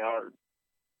come play hard.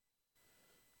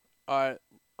 All right,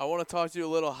 I want to talk to you a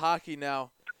little hockey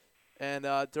now. And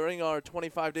during our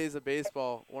 25 days of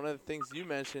baseball, one of the things you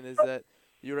mentioned is that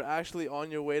you were actually on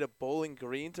your way to Bowling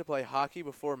Green to play hockey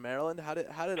before Maryland. How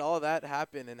did all of that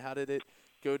happen, and how did it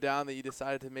go down that you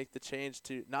decided to make the change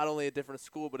to not only a different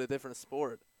school but a different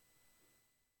sport?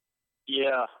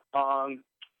 Yeah, I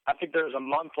think there was a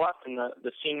month left in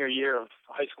the senior year of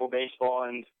high school baseball,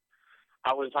 and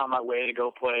I was on my way to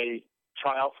go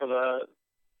try out for the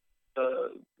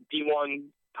D1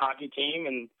 hockey team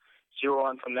and see where I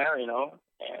went from there,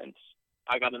 and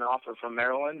I got an offer from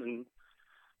Maryland, and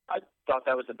I thought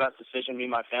that was the best decision. Me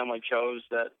and my family chose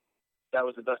that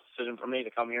was the best decision for me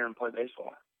to come here and play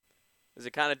baseball. Is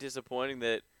it kind of disappointing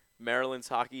that Maryland's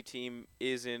hockey team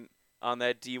isn't on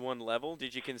that D1 level?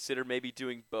 Did you consider maybe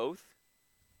doing both?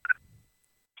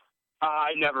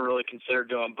 I never really considered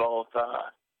doing both.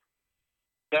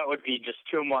 That would be just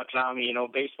too much on me.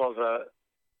 Baseball's a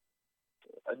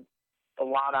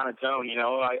lot on its own.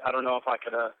 I don't know if I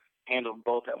could have handled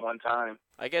both at one time.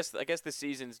 I guess the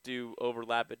seasons do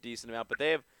overlap a decent amount, but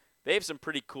they have some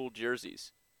pretty cool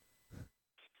jerseys.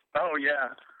 Oh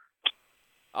yeah.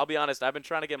 I'll be honest, I've been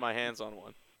trying to get my hands on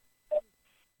one.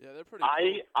 Yeah, they're pretty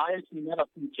cool. I actually met a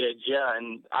few kids, yeah,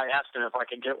 and I asked them if I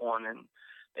could get one, and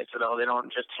they said, "Oh, they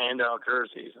don't just hand out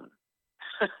jerseys." And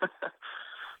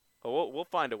We'll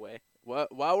find a way. While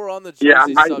we're on the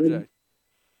jersey subject,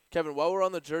 Kevin, while we're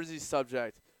on the jersey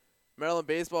subject, Maryland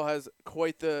baseball has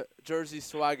quite the jersey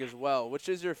swag as well. Which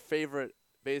is your favorite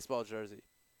baseball jersey?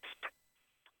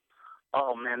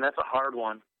 Oh man, that's a hard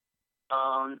one.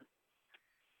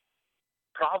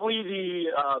 Probably the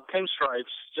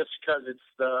pinstripes, just because it's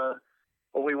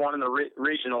what we won in the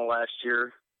regional last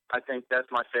year. I think that's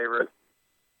my favorite.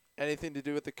 Anything to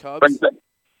do with the Cubs?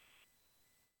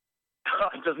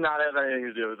 It does not have anything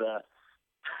to do with that.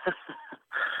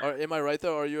 Am I right,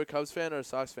 though? Are you a Cubs fan or a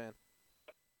Sox fan?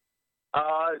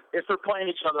 If they're playing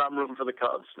each other, I'm rooting for the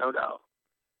Cubs, no doubt.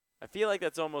 I feel like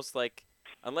that's almost like,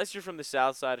 unless you're from the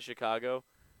south side of Chicago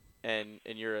and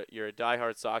you're a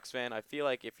diehard Sox fan, I feel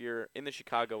like if you're in the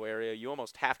Chicago area, you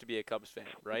almost have to be a Cubs fan,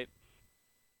 right?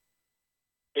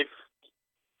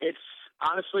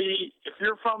 Honestly, if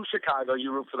you're from Chicago,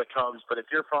 you root for the Cubs, but if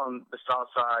you're from the south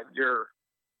side,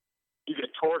 you get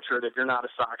tortured if you're not a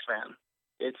Sox fan.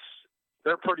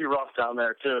 They're pretty rough down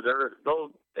there too.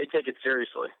 They take it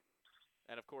seriously.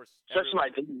 And of course, especially my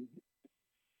dad.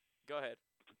 Go ahead.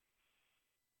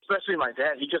 Especially my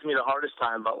dad, he gives me the hardest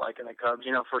time about liking the Cubs.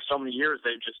 For so many years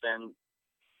they've just been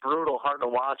brutal, hard to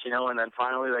watch. And then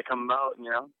finally they come out.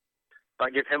 I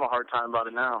give him a hard time about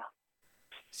it now.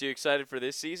 So you excited for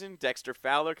this season? Dexter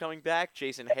Fowler coming back,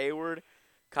 Jason Hayward,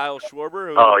 Kyle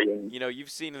Schwarber, who you've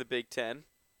seen in the Big Ten.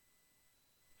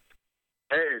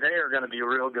 They are going to be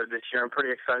real good this year. I'm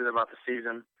pretty excited about the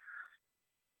season.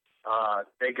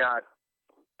 They got a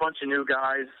bunch of new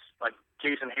guys like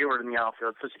Jason Hayward in the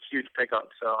outfield. It's such a huge pickup,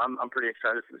 so I'm pretty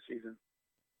excited for the season.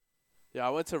 Yeah, I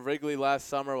went to Wrigley last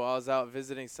summer while I was out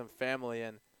visiting some family,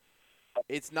 and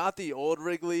it's not the old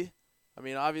Wrigley. I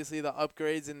mean, obviously the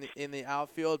upgrades in the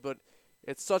outfield, but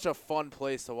it's such a fun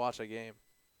place to watch a game.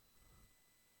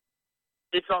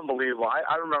 It's unbelievable.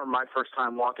 I remember my first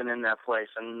time walking in that place,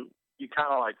 and you kind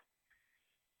of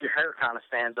your hair kind of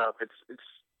stands up. It's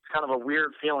kind of a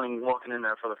weird feeling walking in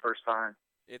there for the first time.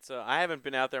 I haven't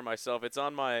been out there myself. It's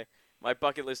on my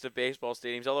bucket list of baseball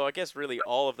stadiums, although I guess really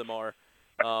all of them are.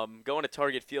 Going to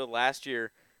Target Field last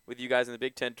year with you guys in the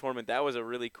Big Ten tournament, that was a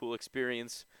really cool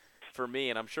experience for me,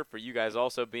 and I'm sure for you guys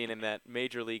also being in that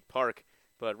major league park.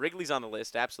 But Wrigley's on the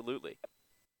list, absolutely.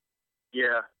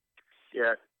 Yeah.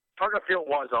 Target Field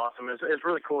was awesome. It's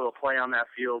really cool to play on that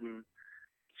field and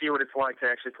see what it's like to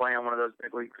actually play on one of those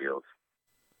big league fields.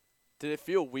 Did it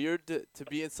feel weird to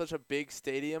be in such a big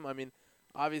stadium? I mean,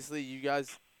 obviously you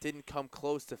guys didn't come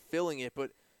close to filling it,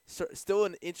 but still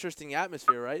an interesting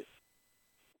atmosphere, right?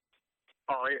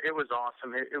 Oh, it was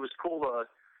awesome. It was cool to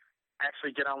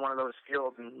actually get on one of those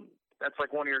fields, and that's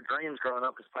like one of your dreams growing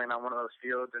up is playing on one of those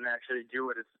fields, and actually do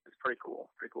it. It's pretty cool.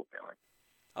 Pretty cool feeling.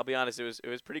 I'll be honest, it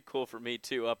was pretty cool for me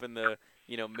too. Up in the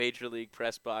major league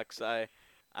press box, I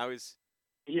was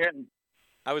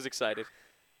excited.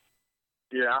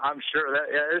 Yeah, I'm sure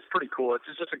it's pretty cool. It's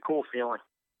just a cool feeling.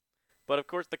 But of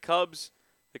course, the Cubs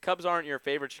aren't your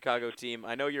favorite Chicago team.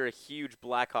 I know you're a huge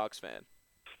Blackhawks fan.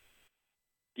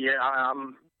 Yeah,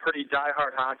 I'm pretty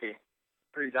diehard hockey.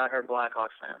 Pretty diehard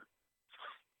Blackhawks fan.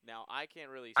 Now, I can't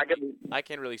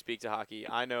really speak to hockey.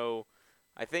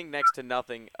 I think next to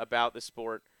nothing about the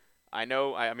sport. I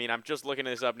mean, I'm just looking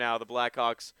this up now. The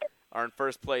Blackhawks are in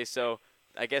first place, so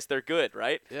I guess they're good,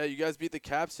 right? Yeah, you guys beat the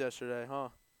Caps yesterday, huh?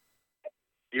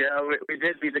 Yeah, we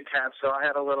did beat the Caps, so I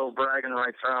had a little bragging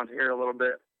rights around here a little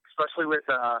bit, especially with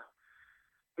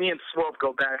me and Swope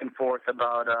go back and forth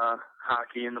about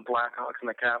hockey and the Blackhawks and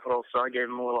the Capitals, so I gave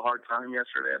him a little hard time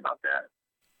yesterday about that.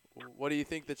 What do you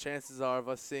think the chances are of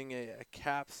us seeing a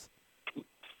Caps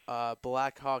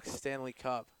Blackhawks Stanley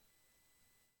Cup?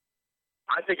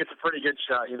 I think it's a pretty good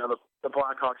shot. The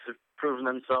Blackhawks have proven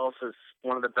themselves as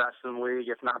one of the best in the league,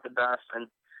 if not the best, and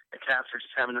the Caps are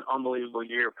just having an unbelievable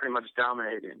year, pretty much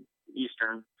dominating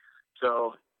Eastern.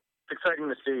 So it's exciting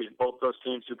to see both those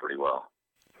teams do pretty well.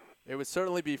 It would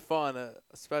certainly be fun,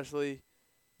 especially,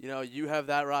 you have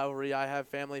that rivalry. I have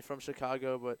family from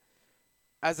Chicago, but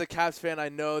as a Caps fan, I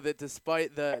know that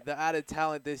despite the added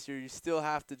talent this year, you still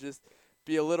have to just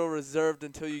be a little reserved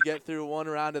until you get through one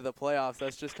round of the playoffs.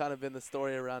 That's just kind of been the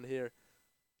story around here.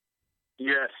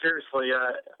 Yeah, seriously.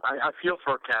 I feel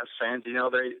for Caps fans.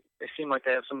 They seem like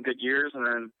they have some good years, and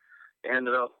then they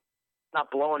ended up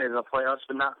not blowing it in the playoffs,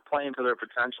 but not playing to their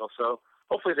potential. So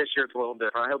hopefully this year it's a little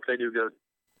different. I hope they do good.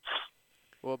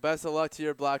 Well, best of luck to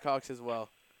your Blackhawks as well.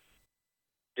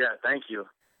 Yeah, thank you.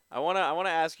 I wanna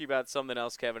ask you about something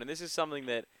else, Kevin, and this is something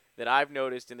that I've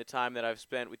noticed in the time that I've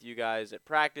spent with you guys at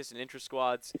practice and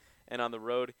intra-squads and on the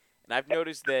road. And I've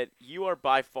noticed that you are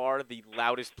by far the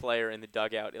loudest player in the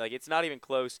dugout. Like, it's not even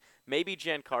close. Maybe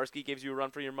Jan Karski gives you a run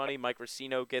for your money. Mike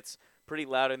Racino gets pretty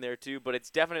loud in there too, but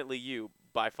it's definitely you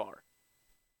by far.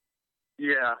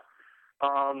 Yeah.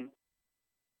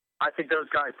 I think those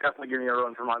guys definitely give me a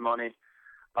run for my money.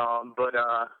 But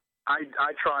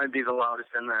I try and be the loudest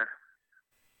in there.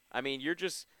 I mean,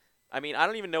 I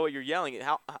don't even know what you're yelling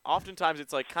at. Oftentimes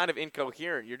it's like kind of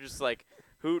incoherent. You're just like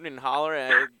hooting and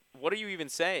hollering. What are you even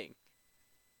saying?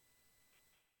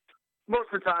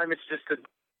 Most of the time it's just to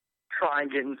try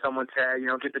and get in someone's head,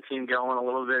 get the team going a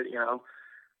little bit,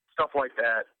 stuff like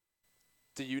that.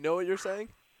 Do you know what you're saying?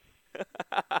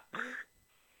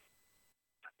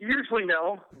 Usually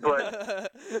no,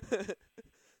 but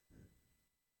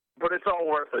but it's all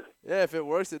worth it. Yeah, if it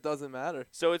works, it doesn't matter.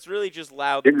 So it's really just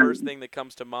loud, the first thing that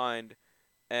comes to mind,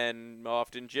 and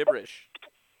often gibberish.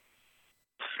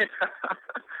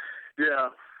 Yeah.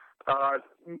 I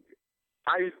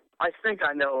think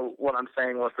I know what I'm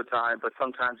saying most of the time, but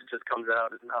sometimes it just comes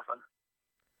out as nothing.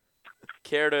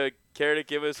 Care to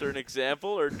give us an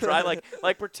example, or try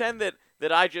like pretend that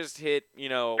I just hit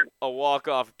a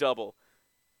walk-off double.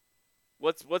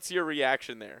 What's your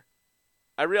reaction there?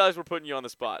 I realize we're putting you on the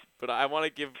spot, but I want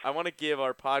to give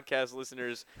our podcast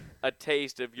listeners a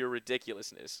taste of your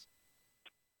ridiculousness.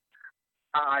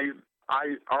 Are you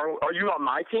on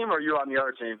my team or are you on the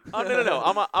other team? Oh no.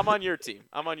 I'm on your team.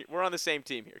 We're on the same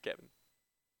team here, Kevin.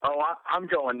 Oh, I'm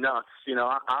going nuts.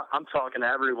 I'm talking to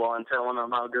everyone, telling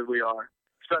them how good we are,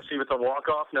 especially with the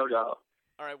walk-off, no doubt.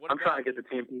 All right, I'm trying to get the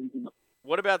team.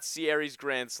 What about Sierry's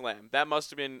Grand Slam? That must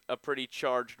have been a pretty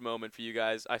charged moment for you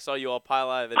guys. I saw you all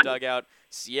pile out of the dugout.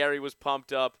 Sierry was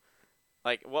pumped up.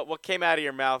 Like, what came out of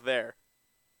your mouth there?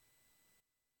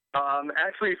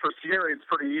 Actually, for Sierry, it's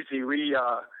pretty easy.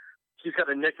 He's got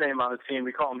a nickname on the team.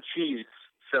 We call him Cheese.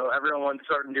 So everyone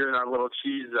started doing our little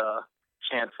cheese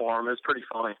chant for him. It was pretty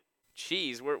funny.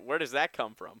 Cheese? Where does that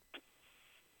come from?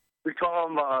 We just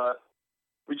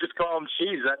call him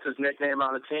Cheese. That's his nickname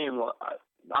on the team.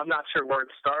 I'm not sure where it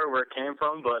started, where it came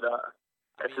from, but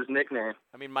that's his nickname.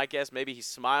 I mean, my guess, maybe he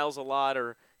smiles a lot,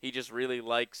 or he just really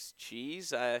likes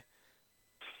cheese.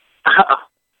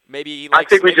 Maybe he likes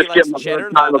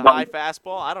cheddar, the high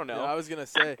fastball. I don't know. Yeah, I was gonna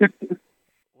say.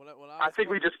 I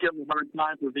think we just give him a hard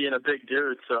time for being a big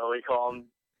dude, so we call him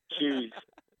Cheese.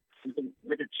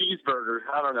 Like a cheeseburger.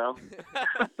 I don't know.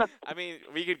 I mean,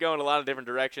 we could go in a lot of different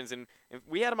directions, and if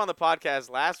we had him on the podcast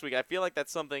last week. I feel like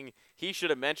that's something he should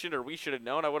have mentioned or we should have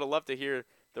known. I would have loved to hear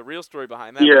the real story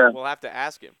behind that. Yeah. We'll have to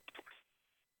ask him.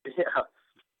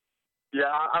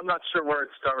 Yeah, I'm not sure where it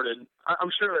started.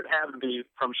 I'm sure it had to be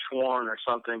from Schwarn or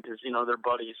something because, they're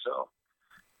buddies, so.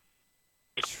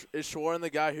 Is Schwarn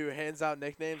the guy who hands out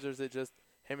nicknames, or is it just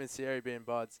him and Sierry being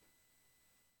buds?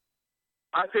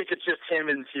 I think it's just him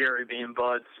and Thierry being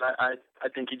buds. I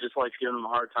think he just likes giving them a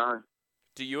hard time.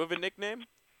 Do you have a nickname?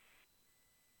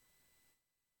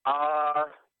 I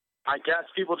guess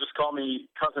people just call me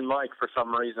Cousin Mike for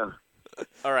some reason.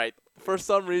 All right. For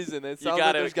some reason, it sounds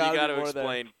like there's got to be more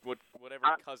explain whatever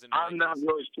Cousin Mike I'm not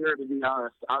really sure, to be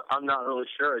honest. I'm not really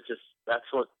sure. It's just that's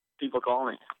what people call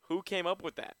me. Who came up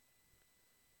with that?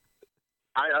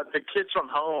 The kids from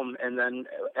home, and then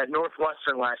at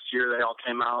Northwestern last year, they all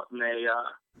came out, and they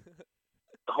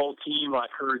the whole team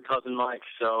heard Cousin Mike,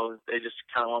 so they just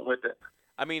kind of went with it.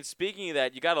 I mean, speaking of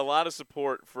that, you got a lot of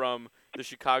support from the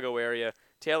Chicago area.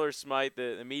 Taylor Smythe,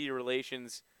 the media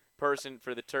relations person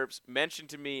for the Terps, mentioned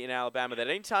to me in Alabama that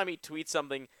anytime he tweets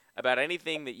something about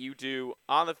anything that you do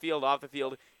on the field, off the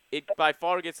field, it by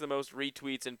far gets the most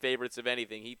retweets and favorites of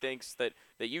anything. He thinks that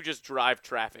you just drive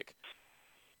traffic.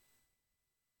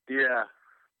 Yeah.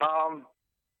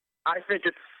 I think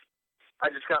I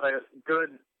just got a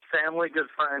good family, good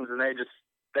friends, and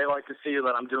they like to see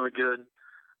that I'm doing good.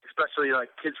 Especially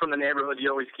kids from the neighborhood, you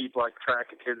always keep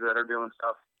track of kids that are doing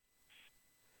stuff.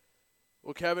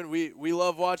 Well, Kevin, we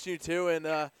love watching you too, and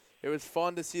it was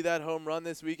fun to see that home run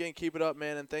this weekend. Keep it up,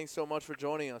 man, and thanks so much for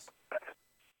joining us.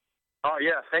 Oh,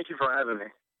 yeah. Thank you for having me.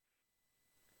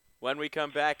 When we come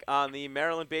back on the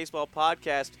Maryland Baseball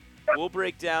Podcast, we'll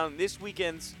break down this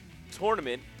weekend's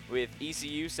tournament with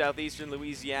ECU, Southeastern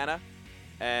Louisiana,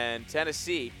 and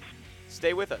Tennessee.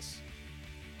 Stay with us.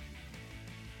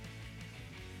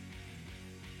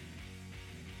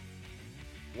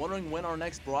 Wondering when our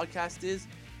next broadcast is?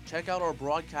 Check out our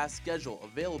broadcast schedule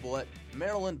available at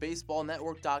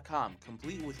MarylandBaseballNetwork.com,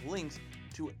 complete with links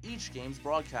to each game's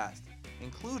broadcast,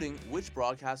 including which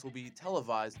broadcast will be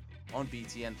televised on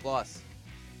BTN+.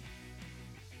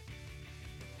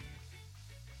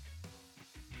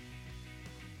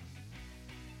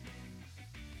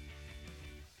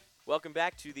 Welcome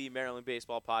back to the Maryland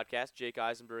Baseball Podcast. Jake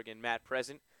Eisenberg and Matt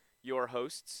Present, your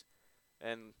hosts.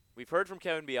 And we've heard from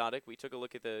Kevin Biondic. We took a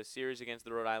look at the series against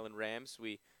the Rhode Island Rams.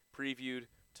 We previewed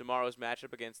tomorrow's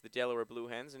matchup against the Delaware Blue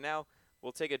Hens. And now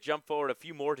we'll take a jump forward a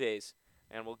few more days,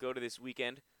 and we'll go to this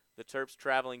weekend. The Terps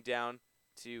traveling down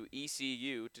to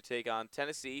ECU to take on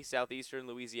Tennessee, Southeastern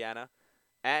Louisiana,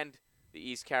 and the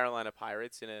East Carolina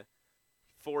Pirates in a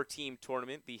 4-team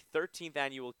tournament, the 13th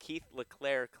annual Keith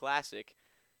LeClaire Classic.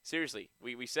 Seriously,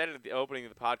 we said it at the opening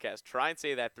of the podcast. Try and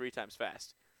say that 3 times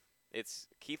fast. It's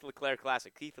Keith LeClaire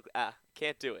Classic.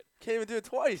 Can't do it. Can't even do it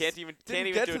twice. Can't even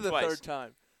get do to it the twice. third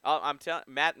time. I'm telling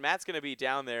Matt's going to be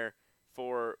down there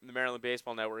for the Maryland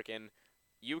Baseball Network, and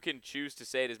you can choose to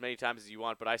say it as many times as you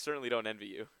want, but I certainly don't envy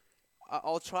you.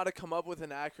 I'll try to come up with an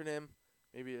acronym,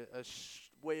 maybe a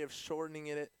way of shortening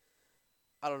it.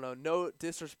 I don't know. No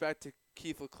disrespect to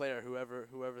Keith LeClaire, whoever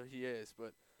he is,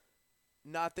 but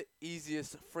not the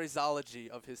easiest phraseology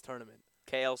of his tournament.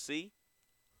 KLC?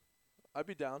 I'd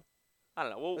be down. I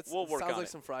don't know. We'll work on it. Sounds like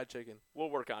some fried chicken. We'll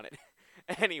work on it.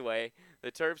 Anyway,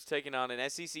 the Terps taking on an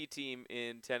SEC team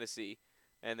in Tennessee,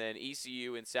 and then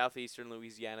ECU in Southeastern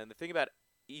Louisiana. And the thing about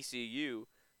ECU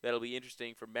that'll be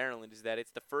interesting for Maryland is that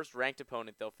it's the first ranked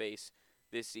opponent they'll face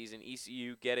this season.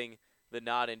 ECU getting the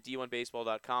nod in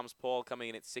D1Baseball.com's poll, coming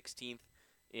in at 16th.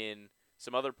 In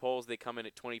some other polls, they come in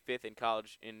at 25th in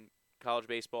college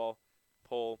baseball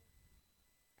poll.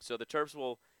 So the Terps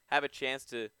will have a chance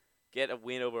to get a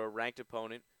win over a ranked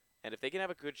opponent, and if they can have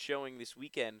a good showing this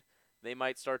weekend, they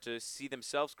might start to see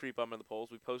themselves creep up in the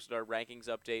polls. We posted our rankings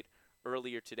update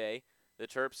earlier today. The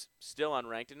Terps still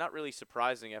unranked, and not really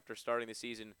surprising after starting the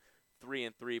season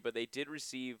 3-3, but they did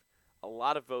receive a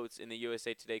lot of votes in the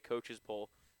USA Today coaches poll,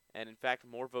 and in fact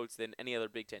more votes than any other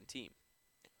Big Ten team.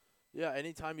 Yeah,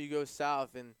 anytime you go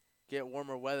south and get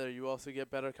warmer weather, you also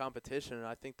get better competition, and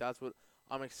I think that's what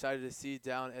I'm excited to see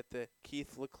down at the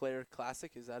Keith LeClaire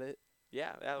Classic. Is that it?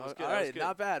 Yeah, that was good. All right,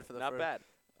 not bad for the Not first.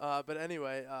 bad. But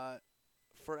anyway,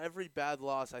 for every bad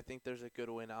loss, I think there's a good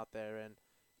win out there, and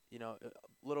a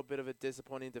little bit of a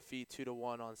disappointing defeat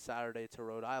 2-1 on Saturday to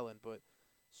Rhode Island, but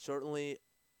certainly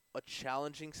a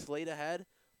challenging slate ahead,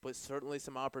 but certainly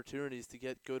some opportunities to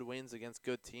get good wins against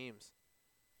good teams.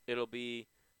 It'll be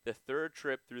the third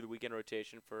trip through the weekend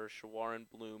rotation for Shawarin,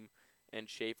 Bloom, and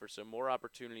Schaefer, so more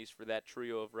opportunities for that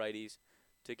trio of righties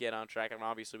to get on track. And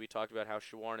obviously we talked about how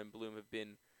Shawarin and Bloom have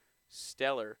been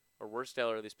stellar, or were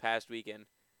stellar this past weekend,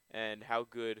 and how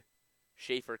good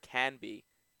Schaefer can be,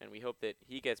 and we hope that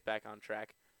he gets back on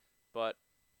track. But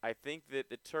I think that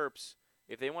the Terps,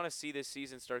 if they want to see this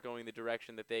season start going the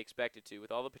direction that they expect it to,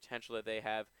 with all the potential that they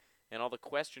have and all the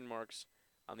question marks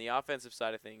on the offensive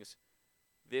side of things,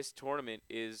 this tournament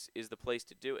is the place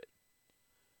to do it.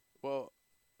 Well,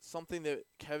 something that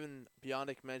Kevin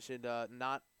Biondic mentioned,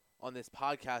 not on this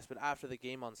podcast, but after the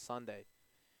game on Sunday,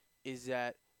 is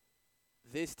that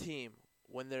this team,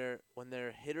 when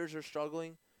their hitters are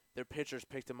struggling, their pitchers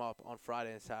picked them up on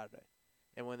Friday and Saturday.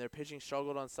 And when their pitching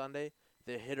struggled on Sunday,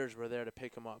 their hitters were there to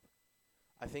pick them up.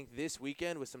 I think this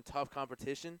weekend, with some tough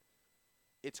competition,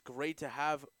 it's great to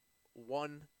have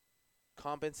one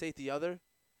compensate the other.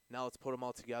 Now let's put them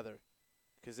all together,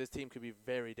 because this team could be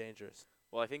very dangerous.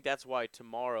 Well, I think that's why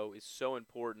tomorrow is so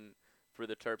important for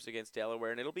the Terps against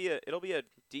Delaware, and it'll be a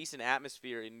decent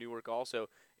atmosphere in Newark. Also,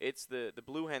 it's the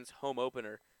Blue Hens home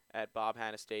opener at Bob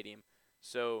Hanna Stadium,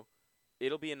 so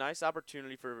it'll be a nice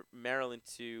opportunity for Maryland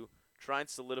to try and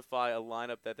solidify a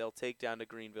lineup that they'll take down to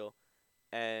Greenville,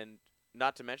 and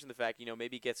not to mention the fact,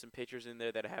 maybe get some pitchers in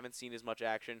there that haven't seen as much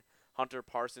action. Hunter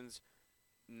Parsons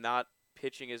not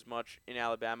pitching as much in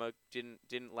Alabama,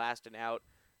 didn't last an out.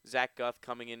 Zach Guth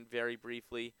coming in very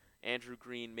briefly. Andrew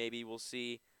Green maybe we'll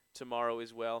see tomorrow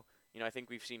as well. I think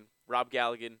we've seen Rob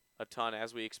Galligan a ton,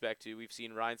 as we expect to. We've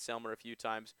seen Ryan Selmer a few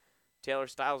times. Taylor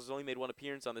Stiles has only made one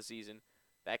appearance on the season.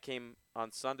 That came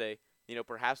on Sunday.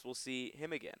 Perhaps we'll see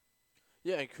him again.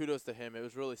 Yeah, and kudos to him. It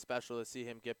was really special to see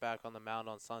him get back on the mound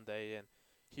on Sunday, and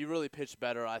he really pitched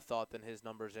better, I thought, than his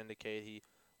numbers indicate. He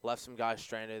left some guys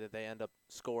stranded that they end up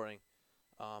scoring.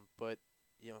 But,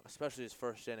 especially his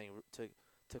first inning, to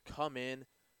come in,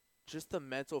 just the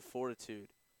mental fortitude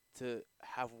to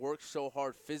have worked so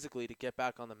hard physically to get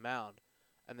back on the mound,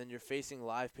 and then you're facing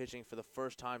live pitching for the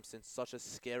first time since such a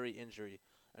scary injury,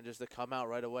 and just to come out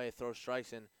right away, throw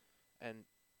strikes in, and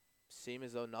seem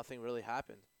as though nothing really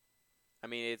happened. I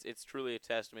mean, it's truly a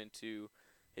testament to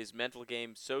his mental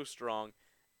game, so strong,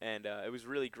 and it was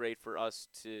really great for us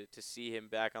to see him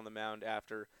back on the mound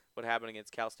after what happened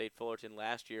against Cal State Fullerton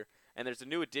last year. And there's a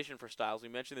new addition for Styles. We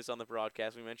mentioned this on the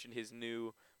broadcast. We mentioned his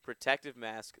new protective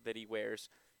mask that he wears,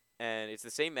 and it's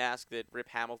the same mask that Rip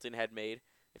Hamilton had made,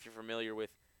 if you're familiar with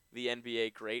the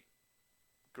NBA great.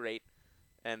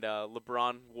 And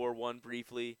LeBron wore one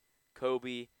briefly,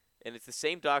 Kobe, and it's the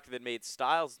same doctor that made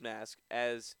Styles' mask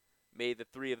as made the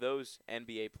three of those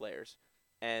NBA players.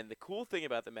 And the cool thing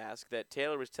about the mask that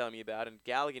Taylor was telling me about, and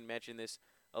Galligan mentioned this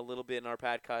a little bit in our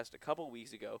podcast a couple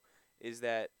weeks ago, is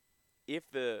that if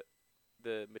the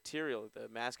material the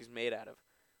mask is made out of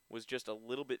was just a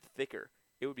little bit thicker,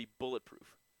 it would be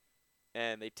bulletproof.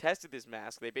 And they tested this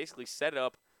mask. They basically set it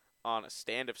up on a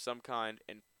stand of some kind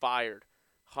and fired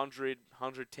 100,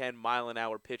 110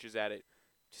 mile-an-hour pitches at it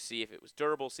to see if it was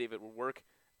durable, see if it would work,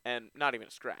 and not even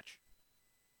a scratch.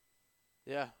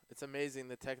 Yeah, it's amazing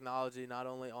the technology, not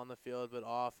only on the field but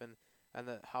off, and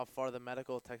how far the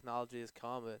medical technology has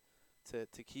come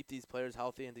to keep these players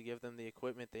healthy and to give them the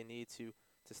equipment they need to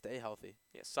stay healthy.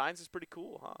 Yeah, science is pretty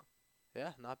cool, huh?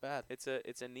 Yeah, not bad. It's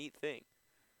a neat thing.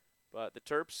 But the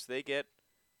Terps, they get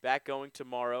back going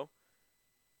tomorrow.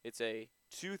 It's a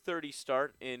 2:30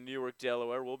 start in Newark,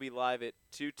 Delaware. We'll be live at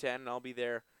 2:10, and I'll be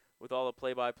there with all the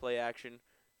play-by-play action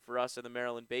for us in the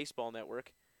Maryland Baseball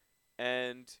Network.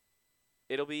 And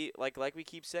it'll be, like we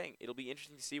keep saying, it'll be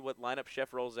interesting to see what lineup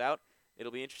Chef rolls out.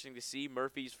 It'll be interesting to see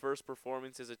Murphy's first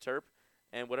performance as a Terp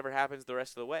and whatever happens the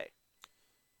rest of the way.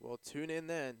 Well, tune in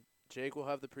then. Jake will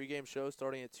have the pregame show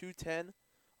starting at 2:10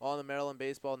 on the Maryland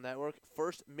Baseball Network.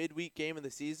 First midweek game of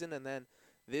the season, and then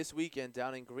this weekend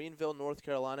down in Greenville, North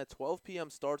Carolina, 12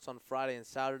 p.m. starts on Friday and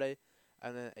Saturday,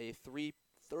 and then a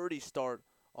 3:30 start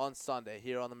on Sunday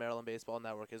here on the Maryland Baseball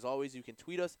Network. As always, you can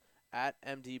tweet us at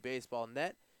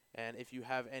MDBaseballNet, and if you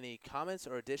have any comments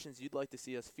or additions you'd like to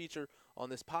see us feature on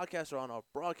this podcast or on our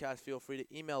broadcast, feel free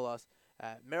to email us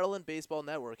at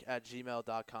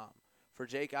marylandbaseballnetwork@gmail.com. For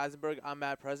Jake Eisenberg, I'm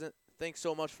Matt Present. Thanks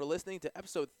so much for listening to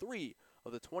Episode 3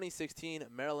 of the 2016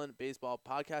 Maryland Baseball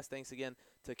Podcast. Thanks again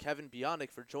to Kevin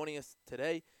Biondic for joining us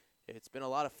today. It's been a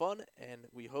lot of fun, and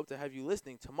we hope to have you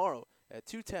listening tomorrow at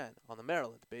 2:10 on the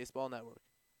Maryland Baseball Network.